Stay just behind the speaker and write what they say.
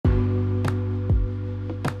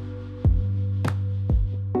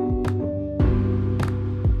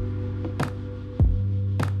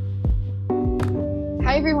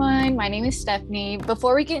my name is Stephanie.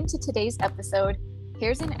 Before we get into today's episode,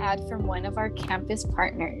 here's an ad from one of our campus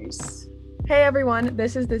partners. Hey everyone,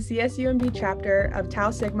 this is the CSUMB chapter of Tau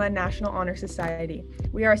Sigma National Honor Society.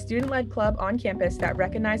 We are a student-led club on campus that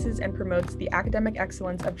recognizes and promotes the academic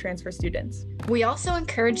excellence of transfer students. We also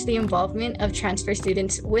encourage the involvement of transfer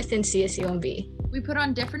students within CSUMB. We put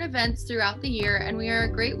on different events throughout the year, and we are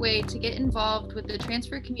a great way to get involved with the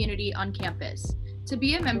transfer community on campus. To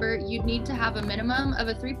be a member, you'd need to have a minimum of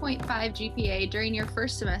a 3.5 GPA during your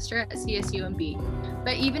first semester at CSUMB.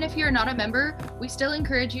 But even if you're not a member, we still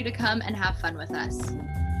encourage you to come and have fun with us.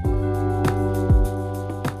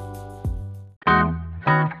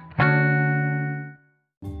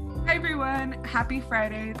 Hi everyone, happy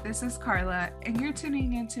Friday. This is Carla, and you're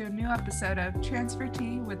tuning into a new episode of Transfer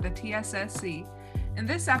Tea with the TSSC. In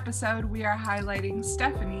this episode, we are highlighting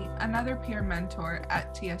Stephanie, another peer mentor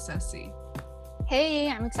at TSSC. Hey,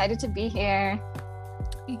 I'm excited to be here.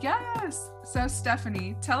 Yes. So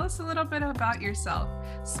Stephanie, tell us a little bit about yourself.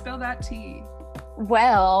 Spill that tea.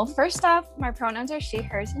 Well, first off, my pronouns are she,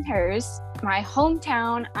 hers, and hers. My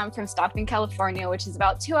hometown, I'm from Stockton, California, which is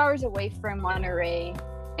about 2 hours away from Monterey.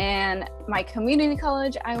 And my community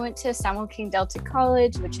college, I went to San Joaquin Delta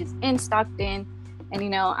College, which is in Stockton.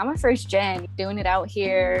 And I'm a first gen, doing it out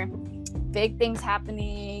here. Big things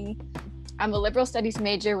happening. I'm a liberal studies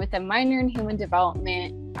major with a minor in human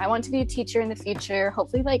development. I want to be a teacher in the future,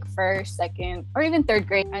 hopefully like first, second, or even third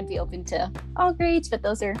grade. I'd be open to all grades, but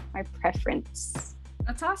those are my preference.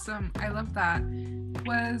 That's awesome. I love that.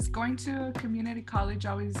 Was going to a community college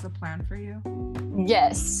always the plan for you?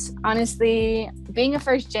 Yes. Honestly, being a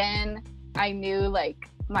first gen, I knew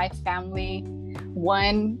my family,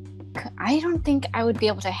 I don't think I would be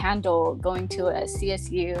able to handle going to a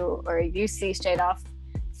CSU or a UC straight off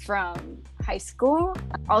from high school.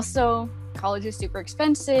 Also, college is super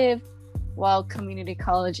expensive, while community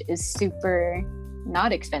college is super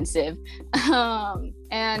not expensive.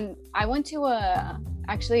 And I went to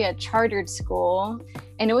actually a chartered school,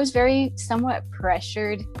 and it was very somewhat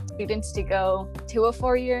pressured students to go to a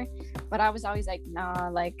 4-year, but I was always like,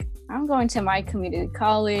 nah, I'm going to my community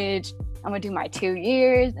college. I'm gonna do my 2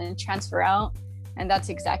 years and transfer out. And that's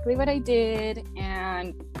exactly what I did,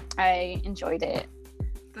 and I enjoyed it.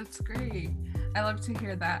 That's great. I love to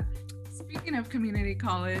hear that. Speaking of community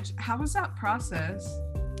college, how was that process?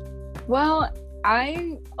 Well,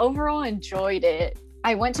 I overall enjoyed it.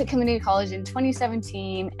 I went to community college in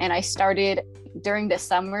 2017, and I started during the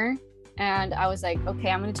summer, and I was like,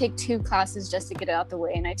 okay, I'm going to take 2 classes just to get it out the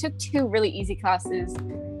way. And I took 2 really easy classes.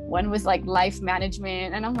 One was life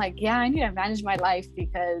management, and I'm like, yeah, I need to manage my life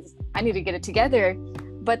because I need to get it together.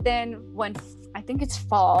 But then when I think it's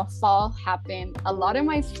fall happened, a lot of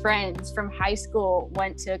my friends from high school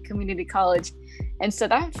went to community college. And so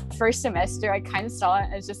that first semester, I kind of saw it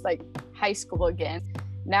as just high school again.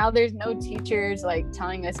 Now there's no teachers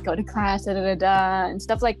telling us go to class, and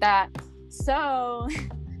stuff like that. So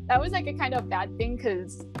that was a kind of bad thing,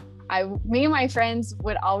 because me and my friends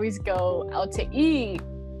would always go out to eat.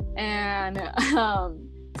 And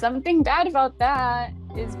something bad about that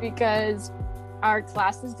is because our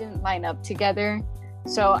classes didn't line up together.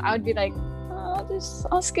 So I would be like,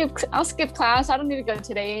 I'll skip class. I don't need to go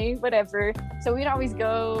today, whatever. So we'd always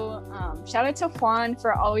go. Shout out to Juan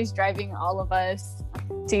for always driving all of us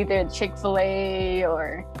to either Chick-fil-A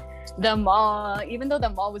or the mall. Even though the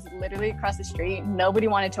mall was literally across the street, nobody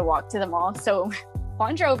wanted to walk to the mall. So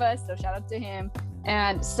Juan drove us, so shout out to him.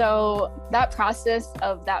 And so that process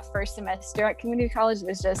of that first semester at community college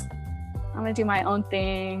was just, I'm gonna do my own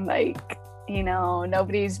thing.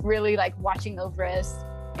 Nobody's really watching over us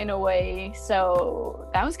in a way. So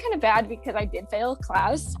that was kind of bad because I did fail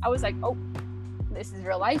class. I was like, oh, this is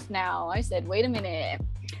real life now. I said, wait a minute.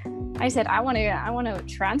 I said, I want to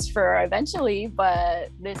transfer eventually, but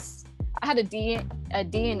I had a D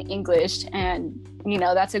in English, and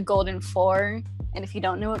that's a golden 4. And if you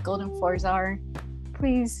don't know what golden 4s are,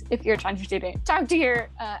 please, if you're a transfer student, talk to your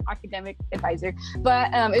academic advisor. But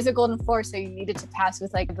it's a golden 4, so you needed to pass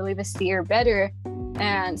with I believe a C or better.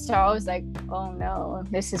 And so I was like, oh no,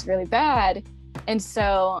 this is really bad. And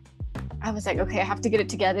so I was like, okay, I have to get it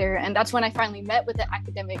together. And that's when I finally met with the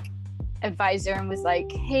academic advisor and was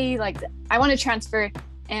like, hey, I want to transfer,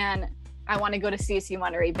 and I want to go to CSU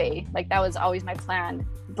Monterey Bay. That was always my plan.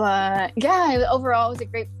 But yeah, overall it was a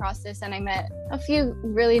great process, and I met a few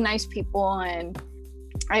really nice people, and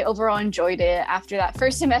I overall enjoyed it. After that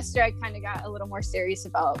first semester, I kind of got a little more serious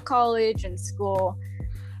about college and school.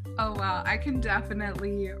 Oh, wow. I can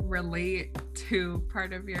definitely relate to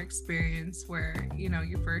part of your experience where,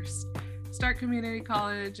 you first start community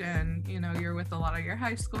college and, you know, you're with a lot of your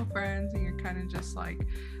high school friends and you're kind of just like,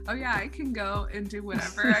 oh yeah, I can go and do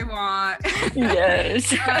whatever I want.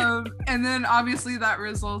 Yes. And then obviously that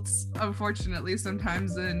results, unfortunately,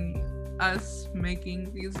 sometimes in us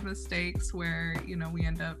making these mistakes where, you know, we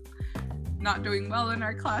end up not doing well in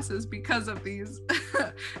our classes because of these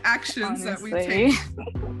actions that we take.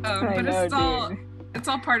 But it's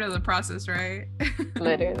all part of the process, right?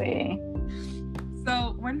 Literally.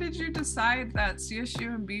 So when did you decide that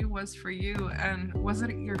CSUMB was for you, and was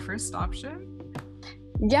it your first option?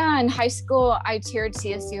 Yeah, in high school, I toured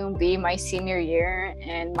CSUMB my senior year,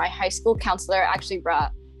 and my high school counselor actually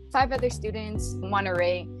brought 5 other students to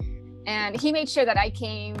Monterey, and he made sure that I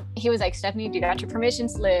came. He was like, Stephanie, you got your permission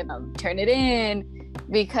slip, turn it in,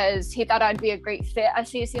 because he thought I'd be a great fit at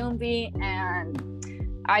CSUMB, and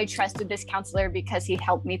I trusted this counselor because he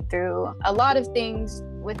helped me through a lot of things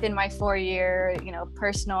within my 4-year, you know,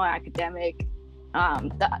 personal, academic,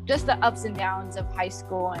 just the ups and downs of high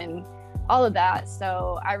school and all of that.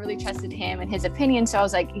 So I really trusted him and his opinion. So I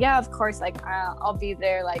was like, yeah, of course, like I'll be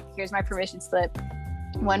there. Like, here's my permission slip.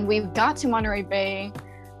 When we got to Monterey Bay,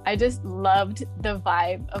 I just loved the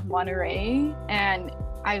vibe of Monterey. And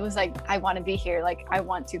I was like, I want to be here. Like, I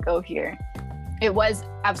want to go here. It was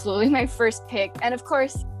absolutely my first pick. And of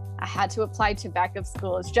course, I had to apply to backup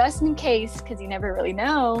schools just in case, because you never really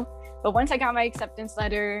know. But once I got my acceptance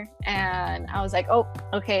letter and I was like, oh,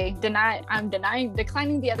 okay, I'm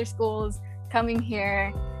declining the other schools, coming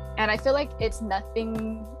here. And I feel like it's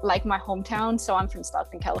nothing like my hometown. So I'm from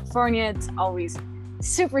Stockton, California. It's always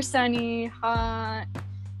super sunny, hot.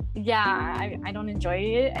 Yeah, I don't enjoy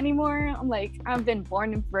it anymore. I'm like, I've been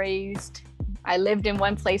born and raised. I lived in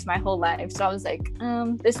one place my whole life. So I was like,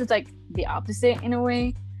 this is like the opposite in a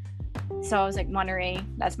way. So I was like, Monterey,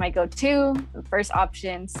 that's my go-to, the first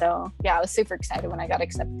option. So yeah, I was super excited when I got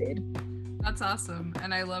accepted. That's awesome.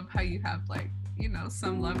 And I love how you have, like, you know,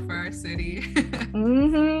 some love for our city.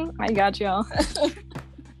 I got y'all.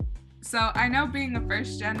 So I know being a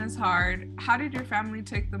first gen is hard. How did your family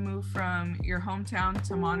take the move from your hometown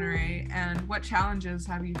to Monterey, and what challenges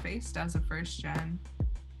have you faced as a first gen?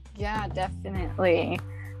 Yeah, definitely.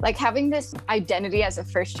 Like, having this identity as a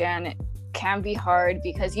first gen can be hard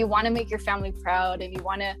because you want to make your family proud and you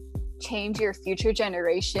want to change your future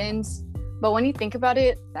generations. But when you think about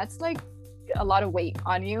it, that's like a lot of weight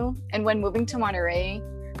on you. And when moving to Monterey,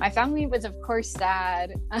 my family was of course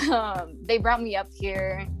sad. They brought me up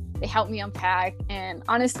here. They helped me unpack. And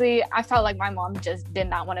honestly, I felt like my mom just did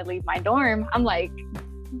not want to leave my dorm. I'm like,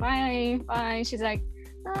 bye. She's like,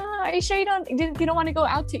 are you sure you don't want to go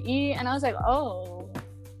out to eat? And I was like, oh,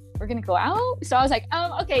 we're gonna go out? So I was like,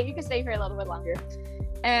 okay, you can stay here a little bit longer.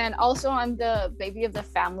 And also, I'm the baby of the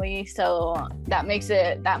family, so that makes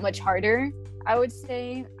it that much harder, I would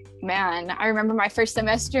say. Man, I remember my first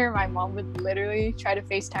semester, my mom would literally try to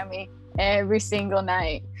FaceTime me every single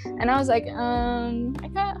night. And I was like, I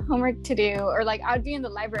got homework to do. Or like, I'd be in the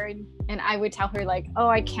library and I would tell her like, oh,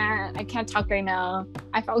 I can't talk right now.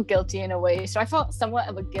 I felt guilty in a way. So I felt somewhat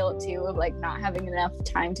of a guilt too, of like not having enough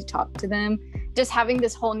time to talk to them. Just having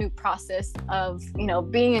this whole new process of, you know,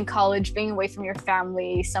 being in college, being away from your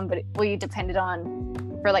family, somebody you depended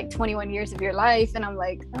on for like 21 years of your life. And I'm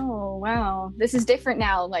like, oh, wow, this is different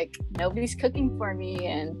now. Like, nobody's cooking for me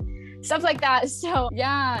and stuff like that. So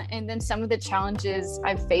yeah. And then some of the challenges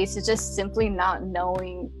I've faced is just simply not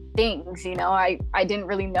knowing things. You know, I didn't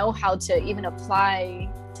really know how to even apply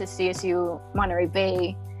to CSU Monterey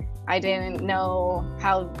Bay. I didn't know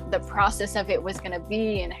how the process of it was going to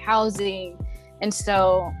be, and housing. And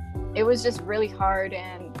so it was just really hard.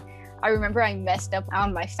 And I remember I messed up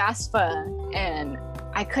on my FAFSA and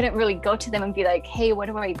I couldn't really go to them and be like, hey, what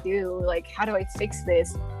do I do? Like, how do I fix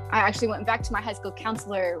this? I actually went back to my high school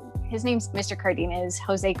counselor. His name's Mr. Cardenas,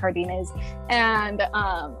 Jose Cardenas. And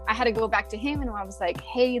I had to go back to him and I was like,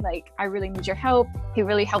 hey, like, I really need your help. He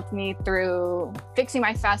really helped me through fixing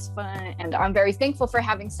my FAFSA. And I'm very thankful for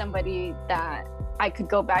having somebody that I could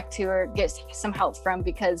go back to or get some help from,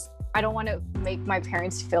 because I don't want to make my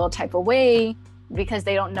parents feel a type of way because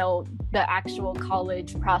they don't know the actual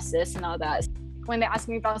college process and all that. When they ask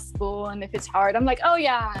me about school and if it's hard, I'm like, oh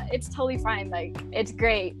yeah, it's totally fine. Like, it's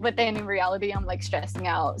great. But then in reality, I'm like stressing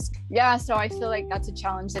out. Yeah. So I feel like that's a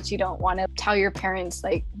challenge that you don't want to tell your parents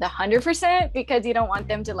like the 100% because you don't want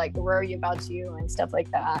them to like worry about you and stuff like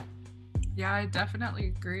that. Yeah, I definitely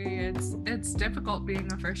agree. It's difficult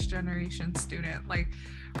being a first generation student. Like,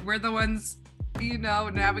 we're the ones, you know,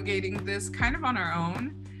 navigating this kind of on our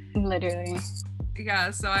own. Literally.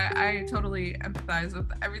 Yeah, so I totally empathize with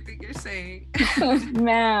everything you're saying.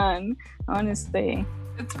 Man, honestly.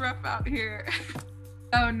 It's rough out here.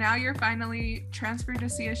 So now you're finally transferred to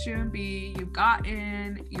CSUMB, you got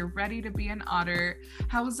in, you're ready to be an otter.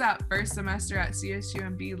 How was that first semester at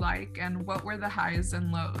CSUMB like, and what were the highs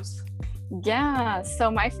and lows? Yeah,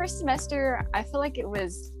 so my first semester, I feel like it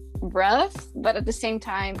was rough, but at the same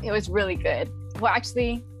time, it was really good. Well,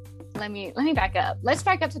 actually, let me back up. Let's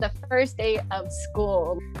back up to the first day of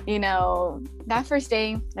school. You know, that first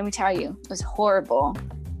day, let me tell you, it was horrible.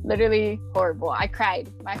 Literally horrible. I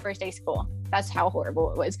cried my first day of school. That's how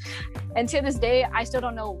horrible it was. And to this day, I still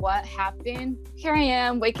don't know what happened. Here I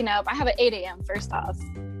am waking up. I have an 8 a.m. first off.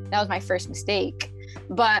 That was my first mistake.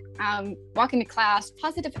 But walking to class,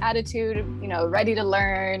 positive attitude, you know, ready to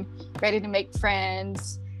learn, ready to make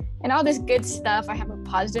friends, and all this good stuff. I have a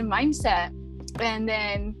positive mindset. And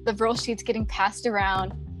then the roll sheet's getting passed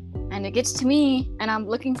around, and it gets to me, and I'm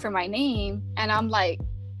looking for my name, and I'm like,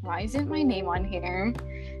 why isn't my name on here?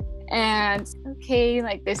 And okay,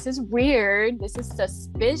 like, this is weird. This is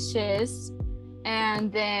suspicious.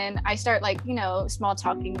 And then I start, like, you know, small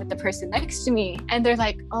talking with the person next to me. And they're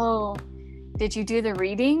like, oh, did you do the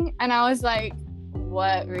reading? And I was like,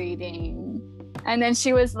 what reading? And then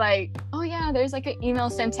she was like, oh yeah, there's like an email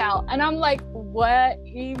sent out. And I'm like, what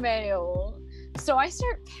email? So I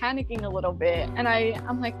start panicking a little bit. And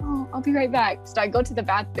I'm like, oh, I'll be right back. So I go to the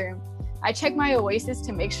bathroom. I check my Oasis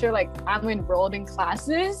to make sure, like, I'm enrolled in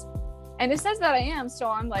classes. And it says that I am, so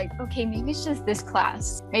I'm like, okay, maybe it's just this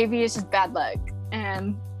class. Maybe it's just bad luck.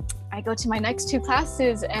 And I go to my next 2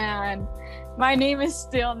 classes, and my name is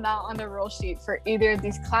still not on the roll sheet for either of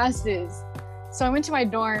these classes. So I went to my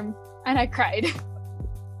dorm, and I cried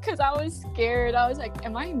because I was scared. I was like,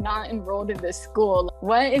 am I not enrolled in this school?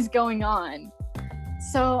 What is going on?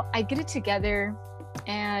 So I get it together,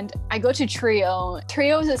 and I go to TRIO.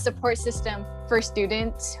 TRIO is a support system for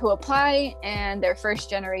students who apply and they're first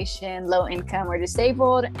generation, low income, or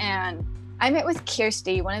disabled. And I met with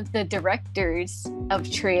Kirsty, one of the directors of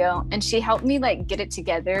TRIO, and she helped me, like, get it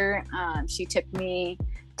together. She took me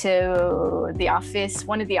to the office,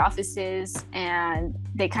 one of the offices, and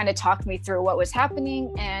they kind of talked me through what was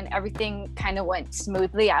happening, and everything kind of went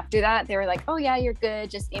smoothly after that. They were like, oh yeah, you're good,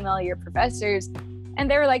 just email your professors. And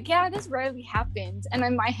they were like, yeah, this rarely happens. And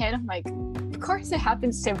in my head, I'm like, of course it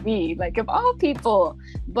happens to me, like, of all people.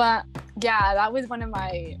 But yeah, that was one of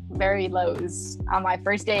my very lows on my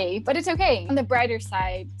first day, but it's okay. On the brighter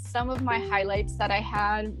side, some of my highlights that I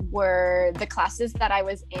had were the classes that I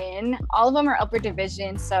was in. All of them are upper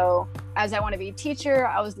division. So as I want to be a teacher,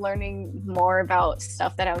 I was learning more about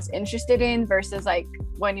stuff that I was interested in versus, like,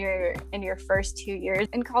 when you're in your first 2 years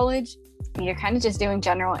in college, you're kind of just doing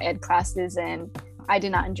general ed classes, and I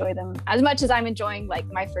did not enjoy them as much as I'm enjoying, like,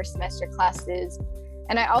 my first semester classes.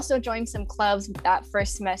 And I also joined some clubs that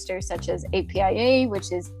first semester, such as APIA,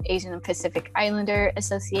 which is Asian and Pacific Islander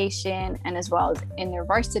Association, and as well as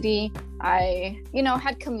InterVarsity. I, you know,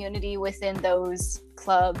 had community within those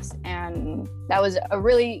clubs, and that was a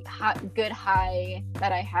really good high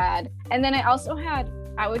that I had. And then I also had,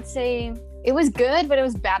 I would say, it was good, but it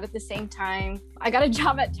was bad at the same time. I got a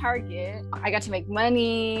job at Target. I got to make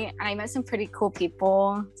money, and I met some pretty cool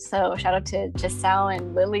people. So shout out to Giselle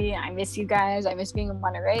and Lily. I miss you guys. I miss being in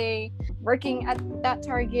Monterey, working at that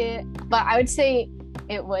Target. But I would say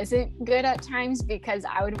it wasn't good at times because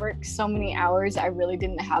I would work so many hours. I really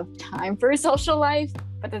didn't have time for a social life.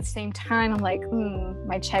 But at the same time, I'm like,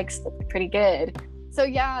 my checks look pretty good. So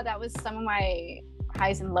yeah, that was some of my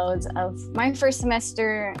highs and lows of my first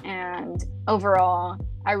semester. And overall,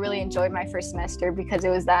 I really enjoyed my first semester because it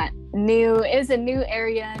was a new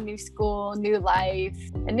area, new school, new life,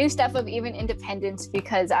 a new step of even independence,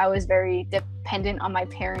 because I was very dependent on my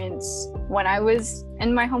parents when I was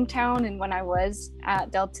in my hometown and when I was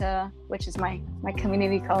at Delta, which is my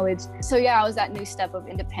community college. So yeah, I was that new step of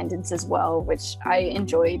independence as well, which I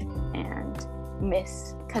enjoyed and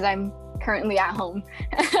miss because I'm currently at home.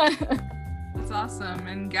 That's awesome.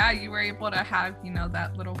 And yeah, you were able to have, you know,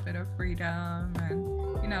 that little bit of freedom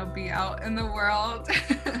and, you know, be out in the world.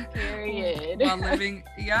 Period.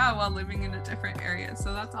 while living in a different area.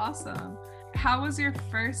 So that's awesome. How was your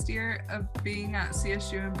first year of being at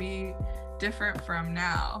CSUMB different from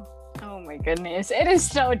now? Oh my goodness. It is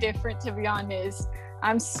so different, to be honest.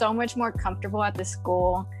 I'm so much more comfortable at the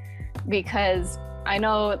school because I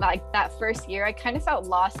know, like, that first year I kind of felt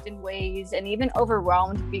lost in ways and even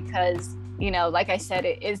overwhelmed because, you know, like I said,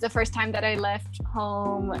 it is the first time that I left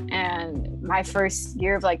home and my first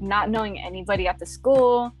year of, like, not knowing anybody at the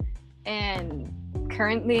school. And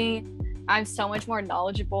currently I'm so much more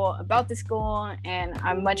knowledgeable about the school and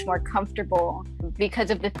I'm much more comfortable because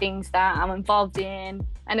of the things that I'm involved in.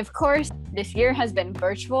 And of course, this year has been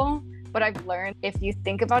virtual, what I've learned, if you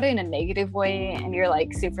think about it in a negative way and you're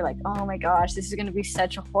like super like, oh my gosh, this is going to be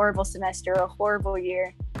such a horrible semester, a horrible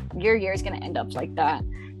year, your year is going to end up like that.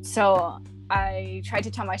 So I tried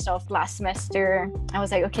to tell myself last semester, I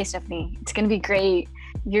was like, okay, Stephanie, it's going to be great.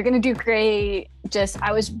 You're going to do great.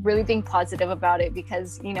 I was really being positive about it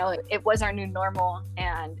because, you know, it was our new normal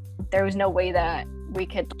and there was no way that we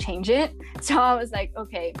could change it. So I was like,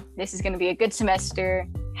 okay, this is going to be a good semester,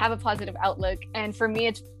 have a positive outlook. And for me,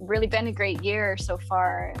 it's really been a great year so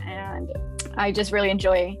far. And I just really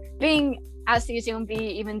enjoy being at CSUMB,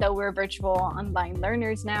 even though we're virtual online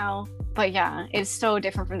learners now. But yeah, it's so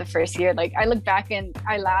different from the first year. Like I look back and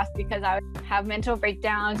I laugh because I would have mental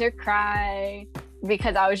breakdowns or cry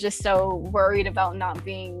because I was just so worried about not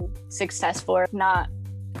being successful or not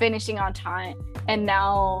finishing on time. And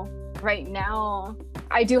now, right now,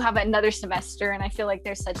 I do have another semester and I feel like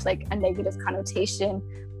there's such like a negative connotation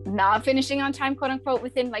not finishing on time, quote unquote,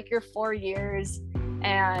 within like your 4 years.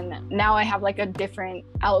 And now I have like a different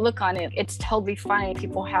outlook on it. It's totally fine.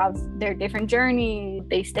 People have their different journey.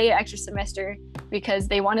 They stay an extra semester because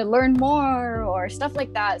they want to learn more or stuff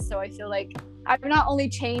like that. So I feel like I've not only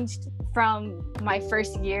changed from my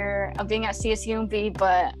first year of being at CSUMB,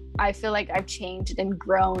 but I feel like I've changed and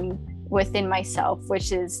grown within myself,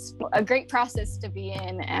 which is a great process to be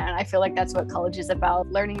in. And I feel like that's what college is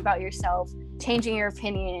about, learning about yourself, changing your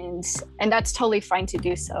opinions, and that's totally fine to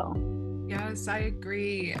do so. Yes, I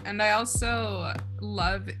agree. And I also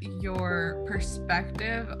love your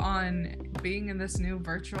perspective on being in this new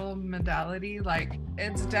virtual modality. Like,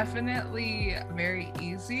 it's definitely very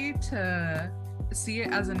easy to see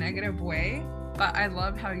it as a negative way, but I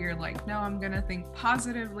love how you're like, no, I'm gonna think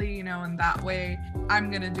positively, you know, and that way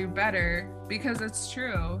I'm gonna do better, because it's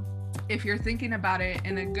true. If you're thinking about it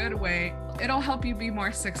in a good way, it'll help you be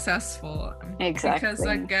more successful. Exactly. Because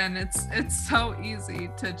again, it's so easy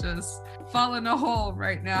to just fall in a hole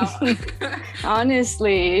right now.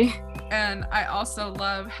 Honestly. And I also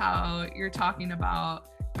love how you're talking about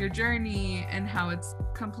your journey and how it's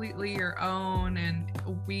completely your own, and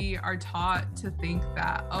we are taught to think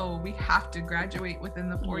that, oh, we have to graduate within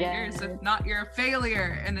the 4 years, if not, you're a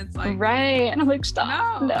failure. And it's like, right. And I'm like,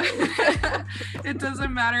 stop. No. It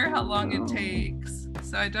doesn't matter how long it takes.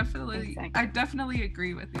 So I definitely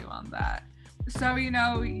agree with you on that. So, you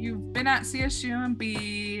know, you've been at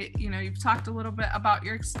CSUMB, you know, you've talked a little bit about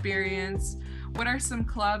your experience. What are some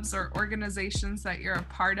clubs or organizations that you're a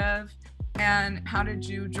part of? And how did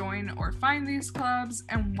you join or find these clubs,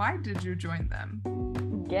 and why did you join them?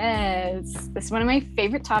 Yes, this is one of my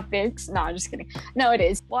favorite topics. No, I'm just kidding. No, it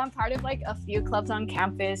is. Well, I'm part of like a few clubs on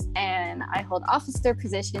campus, and I hold officer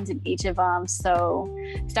positions in each of them. So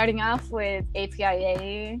starting off with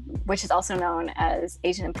APIA, which is also known as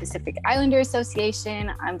Asian and Pacific Islander Association.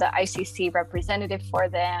 I'm the ICC representative for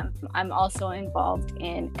them. I'm also involved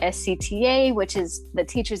in SCTA, which is the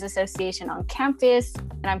Teachers Association on campus,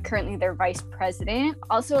 and I'm currently their vice president.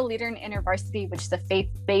 Also a leader in InterVarsity, which is a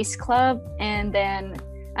faith-based club. And then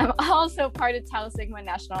I'm also part of Tau Sigma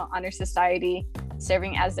National Honor Society,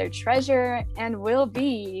 serving as their treasurer, and will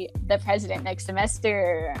be the president next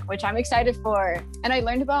semester, which I'm excited for. And I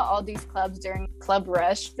learned about all these clubs during Club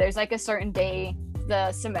Rush. There's like a certain day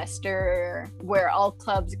the semester where all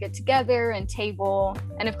clubs get together and table.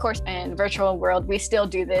 And of course, in virtual world, we still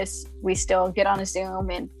do this. We still get on a Zoom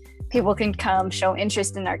and people can come show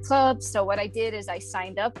interest in our club. So what I did is I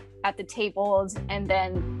signed up at the tables, and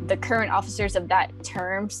then the current officers of that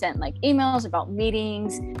term sent like emails about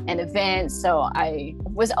meetings and events. So I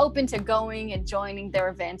was open to going and joining their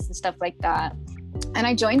events and stuff like that. And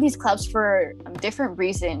I joined these clubs for different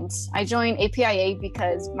reasons. I joined APIA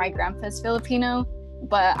because my grandpa's Filipino,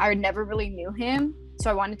 but I never really knew him.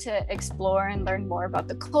 So I wanted to explore and learn more about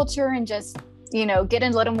the culture and just, you know, get a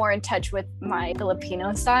little more in touch with my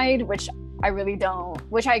Filipino side, which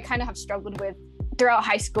I kind of have struggled with throughout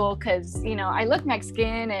high school, because, you know, I look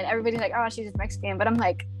Mexican and everybody's like, oh, she's just Mexican, but I'm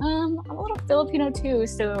like, I'm a little Filipino too.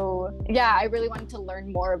 So yeah, I really wanted to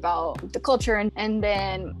learn more about the culture. And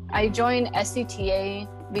then I joined SCTA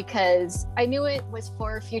because I knew it was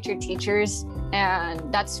for future teachers,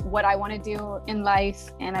 and that's what I want to do in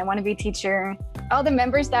life, and I want to be a teacher. All the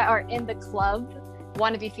members that are in the club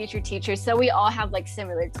want to be future teachers, so we all have like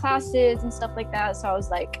similar classes and stuff like that. So I was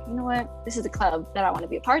like, you know what, this is a club that I want to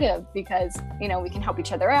be a part of, because, you know, we can help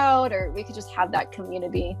each other out, or we could just have that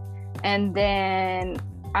community. And then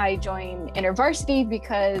I joined InterVarsity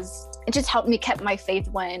because it just helped me keep my faith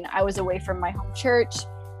when I was away from my home church,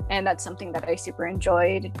 and that's something that I super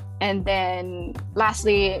enjoyed. And then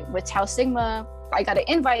lastly, with Tau Sigma, I got an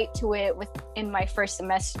invite to it within my first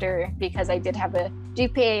semester because I did have a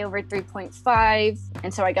GPA over 3.5.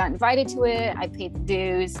 And so I got invited to it. I paid the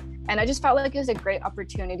dues. And I just felt like it was a great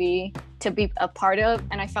opportunity to be a part of.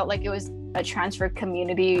 And I felt like it was a transfer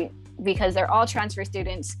community because they're all transfer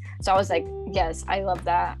students. So I was like, yes, I love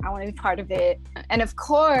that. I want to be part of it. And of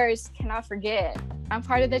course, cannot forget, I'm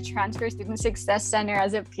part of the Transfer Student Success Center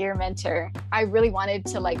as a peer mentor. I really wanted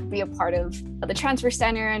to be a part of the Transfer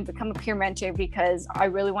Center and become a peer mentor because I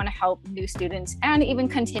really want to help new students and even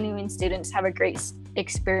continuing students have a great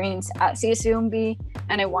experience at CSUMB,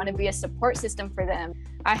 and I want to be a support system for them.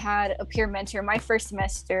 I had a peer mentor my first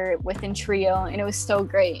semester within Trio, and it was so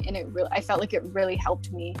great, and I felt like it really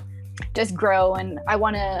helped me just grow, and I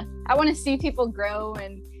want to see people grow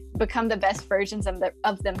and become the best versions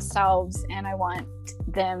of themselves, and I want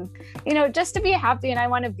them just to be happy, and I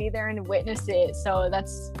want to be there and witness it. So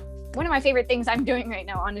that's one of my favorite things I'm doing right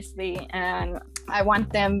now, honestly, and I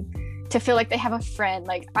want them to feel like they have a friend.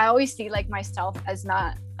 Like I always see myself as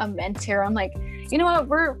not a mentor. I'm like, you know what,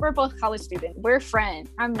 we're both college students, we're friends.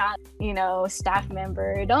 I'm not staff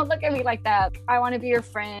member, don't look at me like that. I want to be your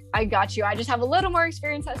friend. I got you. I just have a little more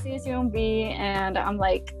experience at CSUMB, and I'm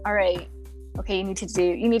like, all right, okay, you need to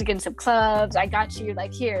get in some clubs. I got you.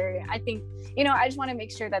 Here, I think I just want to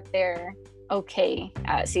make sure that they're okay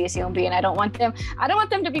at CSUMB, and I don't want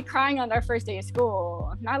them to be crying on their first day of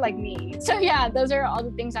school, not like me. So yeah, those are all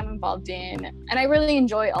the things I'm involved in, and I really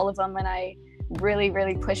enjoy all of them, and I really,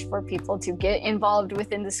 really push for people to get involved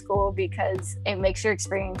within the school because it makes your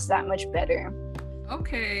experience that much better.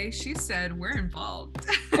 Okay, she said we're involved.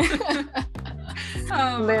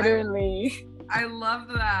 Literally. I love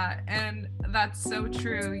that, and that's so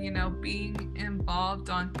true. Being involved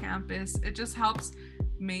on campus, it just helps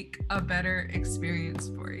make a better experience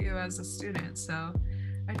for you as a student. So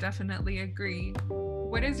I definitely agree.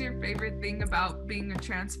 What is your favorite thing about being a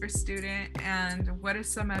transfer student, and what is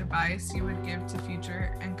some advice you would give to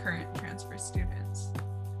future and current transfer students?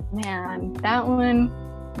 Man, that one,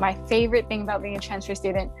 my favorite thing about being a transfer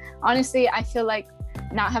student, honestly, I feel like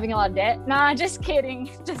not having a lot of debt. Nah, just kidding.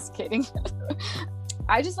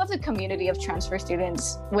 I just love the community of transfer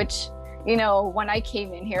students, which, when I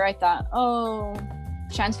came in here, I thought, oh,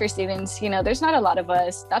 transfer students, there's not a lot of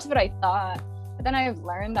us. That's what I thought. But then I've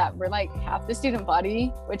learned that we're half the student body,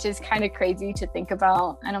 which is kind of crazy to think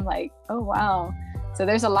about. And I'm like, oh, wow. So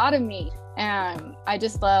there's a lot of me. And I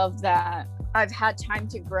just love that I've had time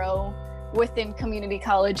to grow within community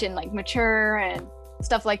college and mature and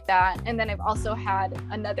stuff like that. And then I've also had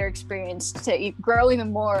another experience to grow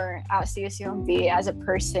even more at CSUMB as a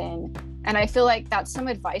person. And I feel like that's some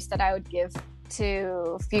advice that I would give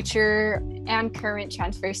to future and current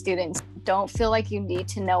transfer students. Don't feel like you need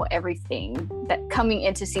to know everything that coming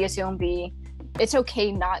into CSUMB. It's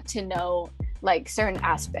okay not to know certain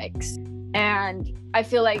aspects. And I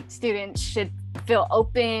feel like students should feel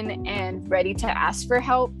open and ready to ask for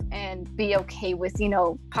help and be okay with,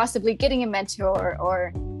 possibly getting a mentor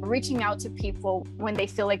or reaching out to people when they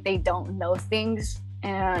feel like they don't know things.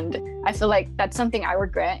 And I feel like that's something I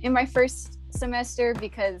regret in my first semester,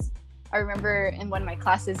 because I remember in one of my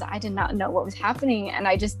classes, I did not know what was happening, and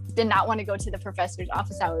I just did not want to go to the professor's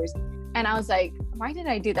office hours. And I was like, why did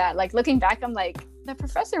I do that? Looking back, I'm like, the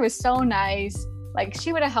professor was so nice.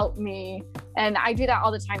 She would have helped me. And I do that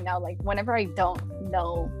all the time now. Whenever I don't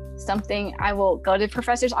know something, I will go to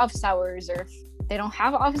professor's office hours, or if they don't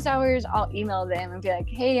have office hours, I'll email them and be like,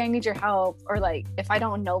 hey, I need your help. Or if I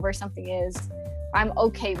don't know where something is, I'm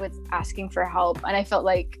okay with asking for help. And I felt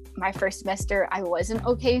like my first semester, I wasn't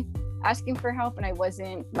okay asking for help, and I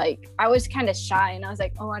wasn't I was kind of shy, and I was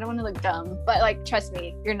like, oh, I don't want to look dumb. But trust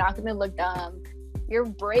me, you're not going to look dumb. You're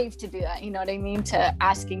brave to do that, you know what I mean, to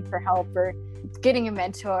asking for help or getting a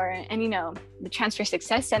mentor. And the Transfer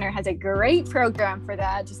Success Center has a great program for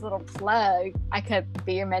that. Just a little plug. I could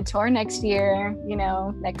be your mentor next year,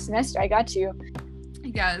 next semester. I got you.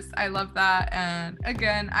 Yes, I love that. And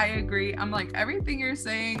again, I agree. I'm everything you're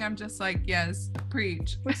saying, I'm just yes,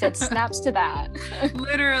 preach. We said snaps to that.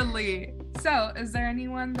 Literally. So, is there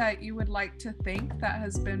anyone that you would like to thank that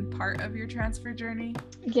has been part of your transfer journey?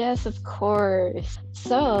 Yes, of course.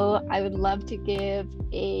 So, I would love to give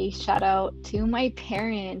a shout out to my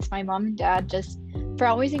parents, my mom and dad, just for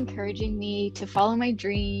always encouraging me to follow my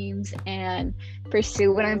dreams and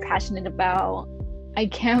pursue what I'm passionate about. I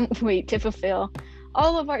can't wait to fulfill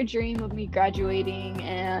all of our dream of me graduating.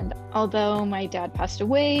 And although my dad passed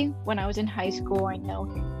away when I was in high school, I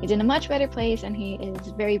know he's in a much better place, and he is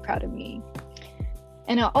very proud of me.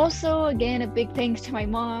 And also, again, a big thanks to my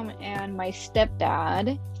mom and my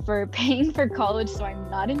stepdad for paying for college so I'm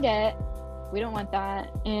not in debt. We don't want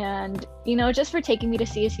that. And, you know, just for taking me to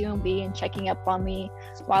CSUMB and checking up on me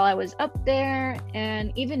while I was up there.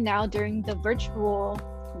 And even now during the virtual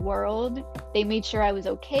world, they made sure I was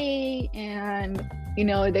okay. And, you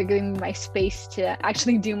know, they're giving me my space to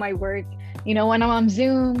actually do my work. You know, when I'm on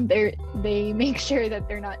Zoom, they make sure that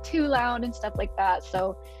they're not too loud and stuff like that.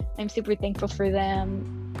 So I'm super thankful for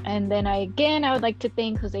them. And then I would like to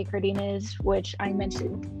thank Jose Cardenas, which I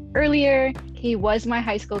mentioned earlier. He was my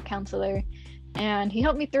high school counselor, and he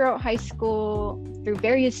helped me throughout high school through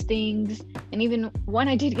various things. And even when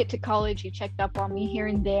I did get to college, he checked up on me here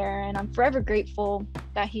and there. And I'm forever grateful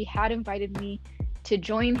that he had invited me to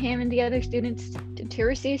join him and the other students to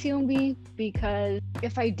tour CSUMB, because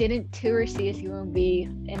if I didn't tour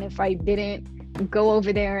CSUMB and if I didn't go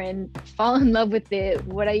over there and fall in love with it,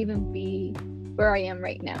 would I even be where I am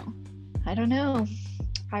right now? I don't know.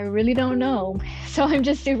 I really don't know. So I'm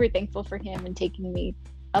just super thankful for him and taking me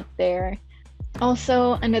up there.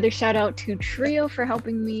 Also, another shout out to Trio for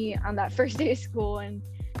helping me on that first day of school. And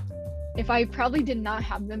if I probably did not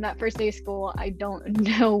have them that first day of school, I don't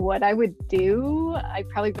know what I would do. I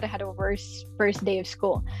probably would have had a worse first day of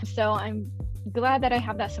school. So I'm glad that I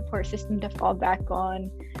have that support system to fall back on.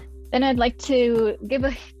 Then I'd like to give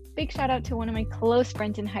a big shout out to one of my close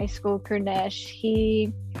friends in high school, Kurnesh.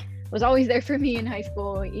 He was always there for me in high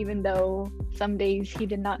school, even though some days he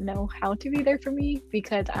did not know how to be there for me,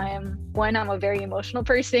 because I'm a very emotional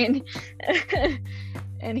person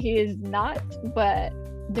and he is not. But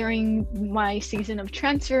during my season of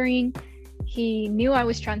transferring, he knew I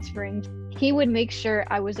was transferring. He would make sure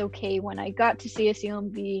I was okay when I got to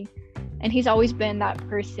CSUMB, and he's always been that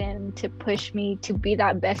person to push me to be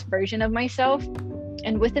that best version of myself.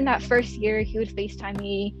 And within that first year, he would FaceTime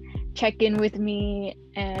me, check in with me,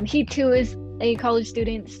 and he too is a college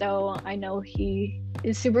student, so I know he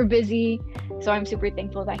is super busy. So I'm super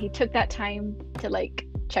thankful that he took that time to like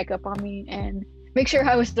check up on me and make sure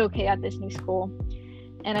I was okay at this new school.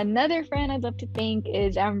 And another friend I'd love to thank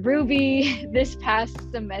is Ruby. This past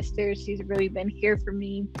semester, she's really been here for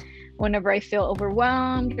me. Whenever I feel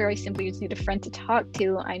overwhelmed or I simply just need a friend to talk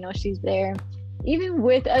to, I know she's there. Even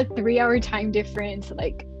with a 3-hour time difference,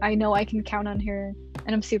 like, I know I can count on her,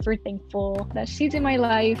 and I'm super thankful that she's in my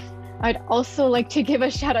life. I'd also like to give a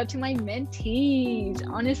shout out to my mentees.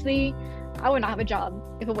 Honestly, I would not have a job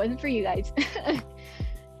if it wasn't for you guys.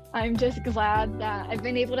 I'm just glad that I've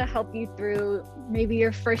been able to help you through maybe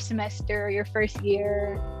your first semester or your first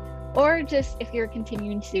year, or just if you're a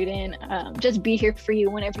continuing student, just be here for you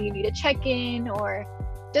whenever you need a check-in or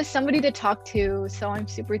just somebody to talk to. So I'm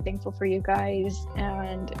super thankful for you guys,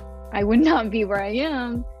 and I would not be where I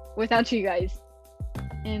am without you guys.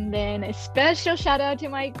 And then a special shout out to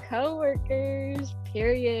my coworkers,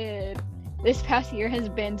 period. This past year has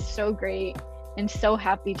been so great, and so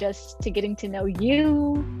happy just to getting to know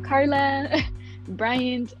you, Carla,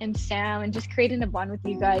 Brian, and Sam, and just creating a bond with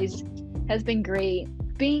you guys has been great.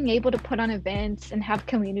 Being able to put on events and have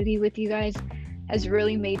community with you guys has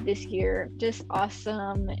really made this year just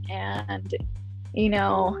awesome. And, you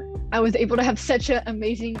know, I was able to have such an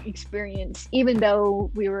amazing experience, even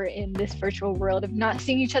though we were in this virtual world of not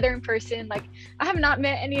seeing each other in person. Like, I have not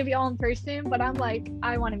met any of y'all in person, but I'm like,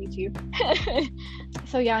 I want to meet you.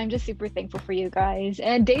 So yeah, I'm just super thankful for you guys.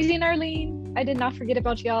 And Daisy and Arlene, I did not forget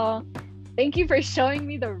about y'all. Thank you for showing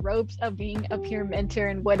me the ropes of being a peer mentor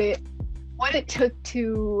and what it took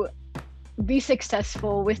to be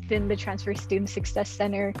successful within the Transfer Student Success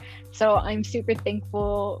Center. So I'm super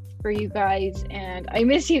thankful for you guys, and I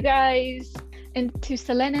miss you guys. And to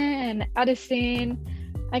Selena and Addison,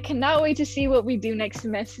 I cannot wait to see what we do next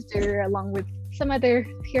semester, along with some other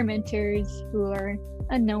peer mentors who are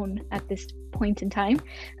unknown at this point in time.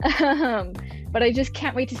 But I just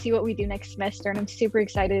can't wait to see what we do next semester, and I'm super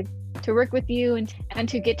excited to work with you and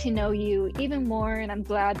to get to know you even more. And I'm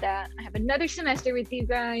glad that I have another semester with you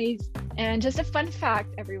guys. And just a fun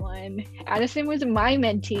fact, everyone, Addison was my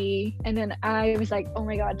mentee, and then I was like, oh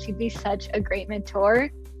my god, she'd be such a great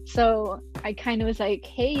mentor. So I kind of was like,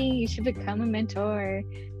 hey, you should become a mentor.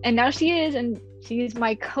 And now she is, and she's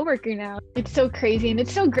my coworker now. It's so crazy, and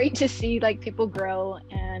it's so great to see like people grow,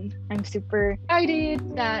 and I'm super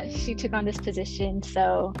excited that she took on this position.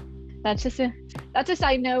 So that's a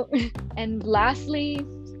side note. And lastly,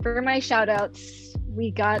 for my shout outs,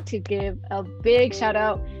 we got to give a big shout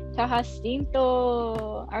out to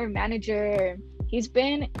Jacinto, our manager. He's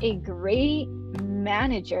been a great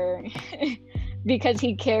manager because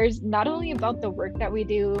he cares not only about the work that we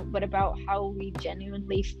do, but about how we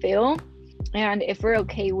genuinely feel. And if we're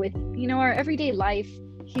okay with, you know, our everyday life,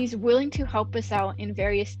 he's willing to help us out in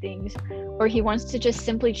various things, or he wants to just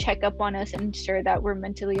simply check up on us and ensure that we're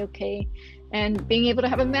mentally okay. And being able to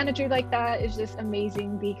have a manager like that is just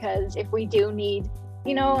amazing, because if we do need,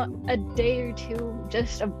 you know, a day or two,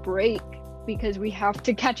 just a break, because we have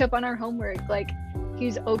to catch up on our homework, like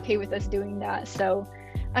he's okay with us doing that. So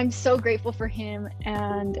I'm so grateful for him,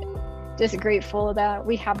 and just grateful that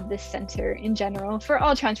we have this center in general for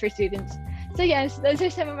all transfer students. So yes, those are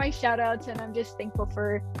some of my shout outs, and I'm just thankful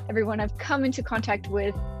for everyone I've come into contact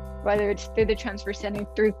with, whether it's through the transfer center,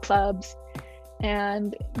 through clubs.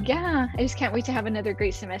 And yeah, I just can't wait to have another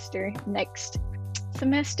great semester next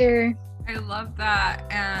semester. I love that.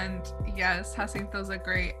 And yes, Jacinto's a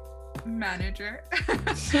great manager.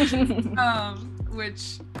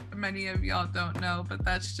 Which many of y'all don't know, but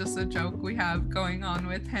that's just a joke we have going on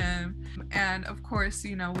with him. And of course,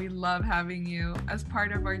 you know, we love having you as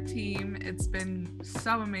part of our team. It's been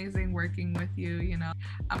so amazing working with you. You know,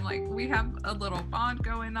 I'm like, we have a little bond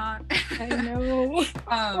going on. I know.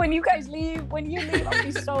 When you leave, I'll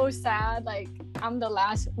be so sad. Like, I'm the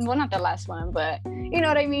last, well, not the last one, but you know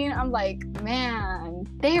what I mean? I'm like, man,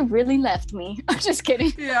 they really left me. I'm just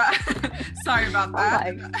kidding. Yeah. Sorry about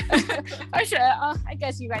that. I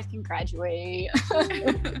guess you guys can graduate.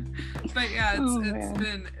 But yeah,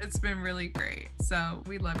 it's been really great. So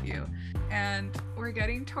we love you. And we're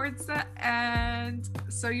getting towards the end.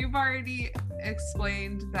 So you've already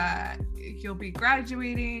explained that you'll be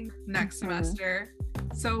graduating next semester.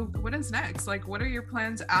 So what is next? Like, what are your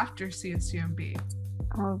plans after CSUMB?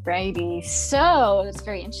 Alrighty, so that's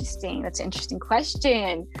very interesting. That's an interesting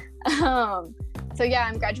question. So yeah,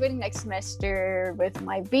 I'm graduating next semester with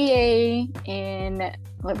my BA in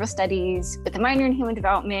liberal studies with a minor in human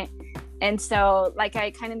development. And so, like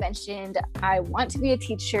I kind of mentioned, I want to be a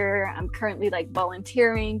teacher. I'm currently like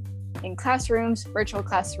volunteering in classrooms, virtual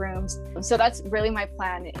classrooms. So that's really my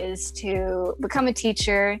plan, is to become a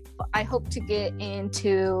teacher. I hope to get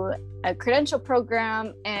into a credential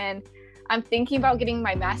program, and I'm thinking about getting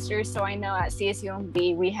my master's. So I know at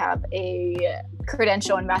CSUMB we have a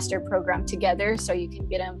credential and master program together, so you can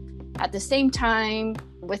get them at the same time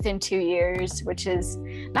within 2 years, which is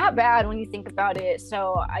not bad when you think about it.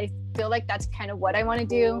 So I feel like that's kind of what I want to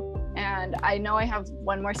do. And I know I have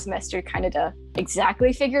one more semester kind of to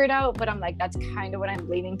exactly figure it out, but I'm like, that's kind of what I'm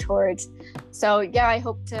leaning towards. So yeah, I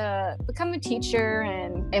hope to become a teacher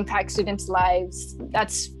and impact students' lives.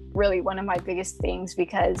 That's really one of my biggest things,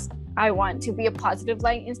 because I want to be a positive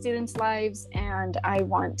light in students' lives, and I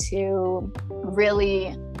want to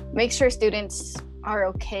really make sure students are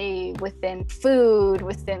okay within food,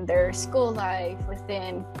 within their school life,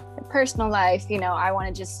 within their personal life. You know, I want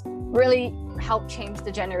to just really help change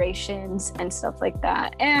the generations and stuff like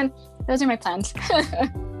that. And those are my plans.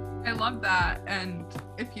 I love that. And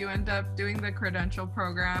if you end up doing the credential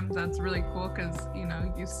program, that's really cool, because, you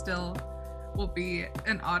know, you still will be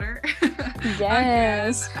an otter.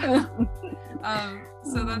 Yes.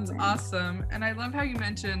 So that's awesome. And I love how you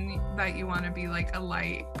mentioned that you want to be like a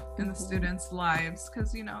light in the students' lives,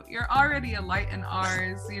 because, you know, you're already a light in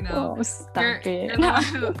ours. You know, you're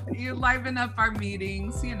the one you liven up our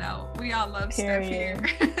meetings. You know, we all love Steph here.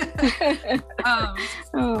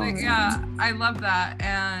 But yeah, I love that,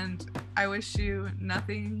 and I wish you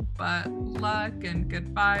nothing but luck and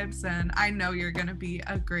good vibes, and I know you're gonna be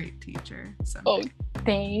a great teacher someday.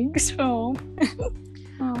 Thanks. Well,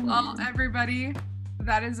 everybody,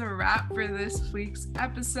 that is a wrap for this week's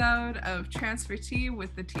episode of Transfer Tea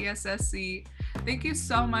with the TSSC. Thank you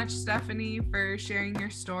so much, Stephanie, for sharing your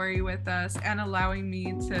story with us and allowing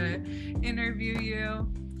me to interview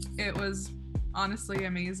you. It was honestly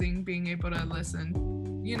amazing being able to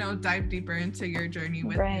listen, you know, dive deeper into your journey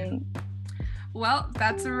with you. Well,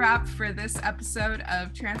 that's a wrap for this episode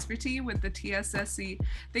of Transfer Tea with the TSSC.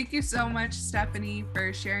 Thank you so much, Stephanie,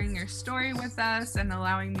 for sharing your story with us and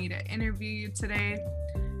allowing me to interview you today.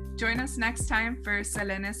 Join us next time for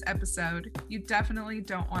Selena's episode. You definitely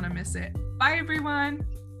don't want to miss it. Bye, everyone.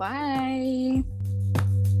 Bye.